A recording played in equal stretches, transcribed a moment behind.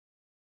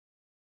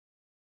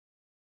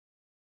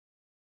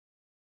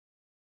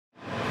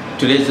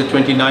Today is the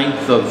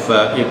 29th of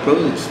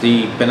April. It's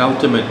the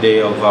penultimate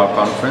day of our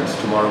conference.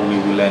 Tomorrow we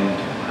will end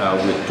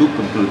with two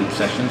concluding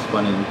sessions,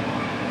 one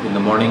in the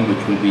morning, which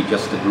will be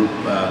just the group,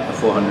 the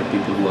 400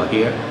 people who are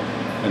here.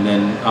 And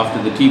then after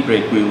the tea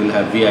break, we will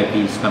have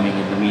VIPs coming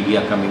in, the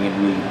media coming in.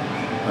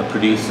 We'll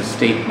produce a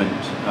statement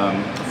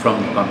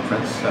from the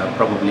conference,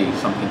 probably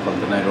something called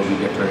the Nairobi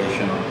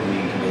Declaration on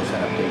today's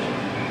adaptation.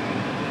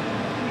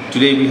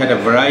 Today we had a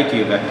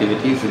variety of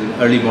activities. In the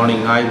early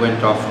morning I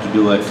went off to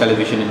do a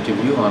television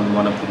interview on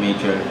one of the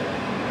major,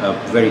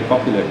 very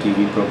popular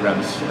TV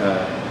programs,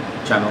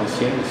 channels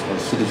here. It's called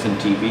Citizen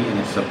TV, and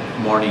it's a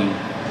morning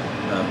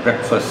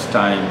breakfast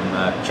time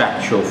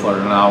chat show for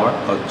an hour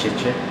called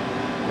Cheche,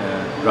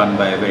 run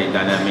by a very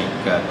dynamic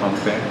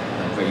compere,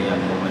 a very young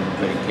woman,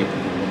 very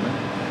capable woman.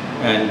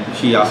 And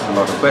she asked a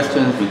lot of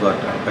questions. We got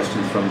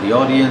questions from the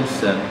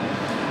audience,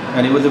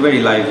 and it was a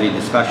very lively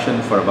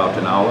discussion for about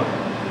an hour.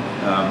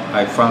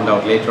 I found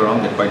out later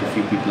on that quite a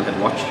few people had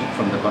watched it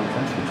from the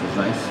conference, which was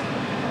nice.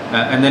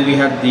 And then we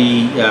had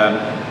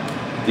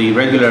the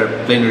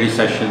regular plenary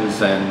sessions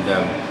and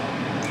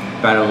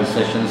parallel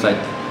sessions. I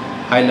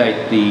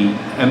highlight the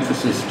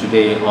emphasis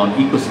today on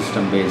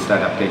ecosystem-based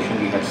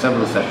adaptation. We had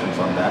several sessions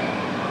on that.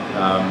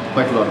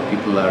 Quite a lot of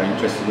people are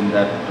interested in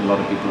that. A lot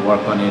of people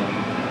work on it.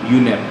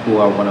 UNEP, who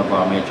are one of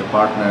our major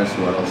partners,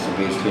 who are also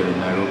based here in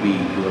Nairobi,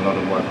 do a lot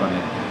of work on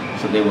it.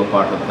 So they were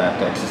part of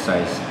that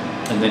exercise.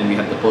 And then we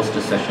had the poster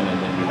session, and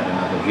then we had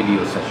another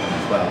video session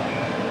as well.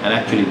 And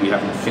actually we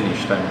haven't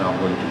finished. I'm now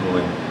going to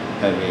go and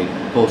have a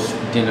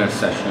post-dinner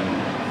session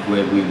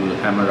where we will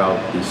hammer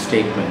out the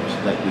statement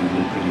that we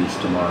will produce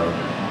tomorrow,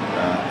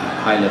 a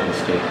high-level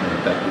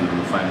statement that we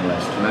will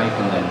finalize tonight,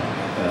 and then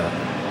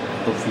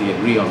hopefully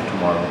agree on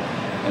tomorrow,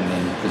 and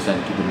then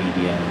present to the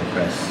media and the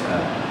press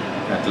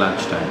at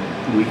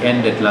lunchtime. We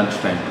end at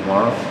lunchtime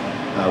tomorrow.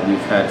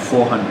 We've had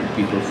 400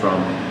 people from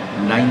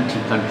 90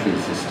 countries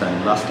this time.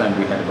 Last time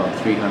we had about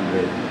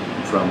 300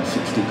 from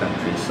 60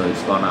 countries, so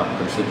it's gone up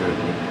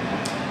considerably.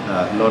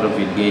 A lot of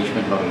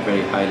engagement, a lot of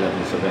very high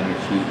levels of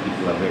energy.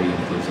 People are very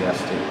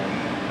enthusiastic,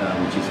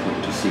 which is good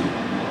to see.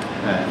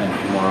 And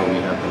tomorrow we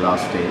have the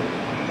last day.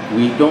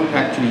 We don't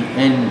actually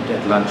end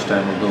at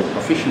lunchtime, although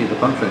officially the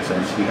conference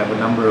ends. We have a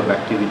number of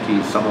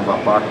activities. Some of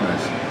our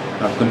partners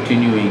are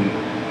continuing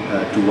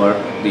to work.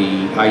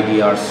 The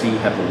IDRC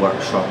have a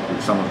workshop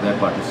with some of their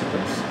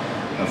participants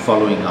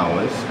following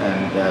ours,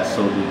 and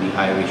so do the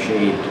Irish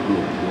Aid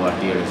group, who are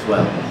here as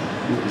well.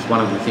 It's one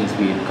of the things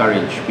we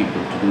encourage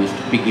people to do, is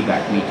to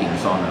piggyback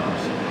meetings on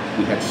ours.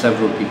 We had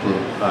several people,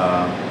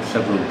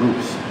 several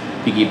groups,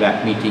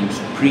 piggyback meetings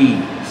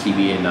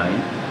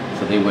pre-CBA9,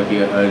 so they were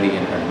here early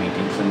and had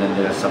meetings, and then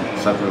there are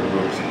several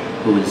groups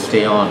who will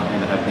stay on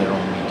and have their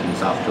own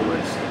meetings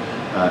afterwards,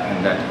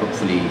 and that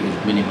hopefully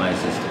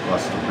minimizes the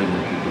cost of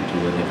bringing people to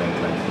an event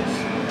like this.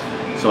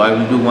 So I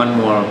will do one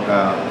more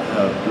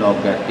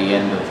blog at the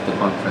end of the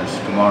conference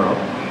tomorrow,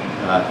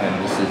 and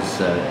this is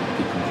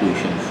the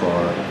conclusion for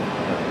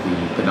the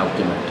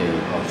penultimate day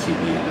of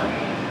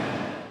CBA9.